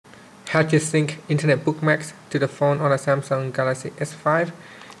How to sync internet bookmarks to the phone on a Samsung Galaxy S5.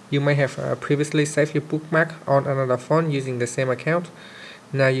 You may have previously saved your bookmark on another phone using the same account.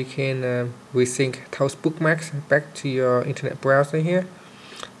 Now you can resync those bookmarks back to your internet browser here.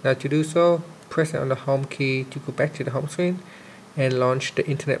 Now to do so, press on the home key to go back to the home screen and launch the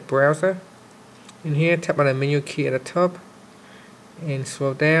internet browser. In here, tap on the menu key at the top and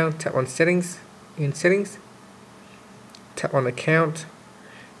scroll down, tap on settings. In settings, tap on account,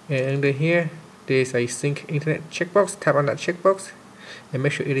 and under here there's a sync internet checkbox. Tap on that checkbox and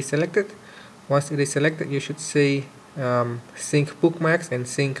make sure it is selected. Once it is selected, you should see sync bookmarks and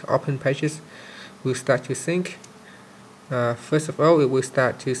sync open pages will start to sync. First of all, it will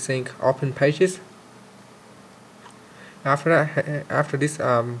start to sync open pages. After this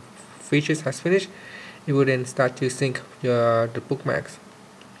features has finished, it will then start to sync the bookmarks.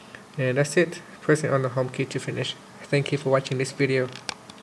 And that's it. Pressing on the home key to finish. Thank you for watching this video.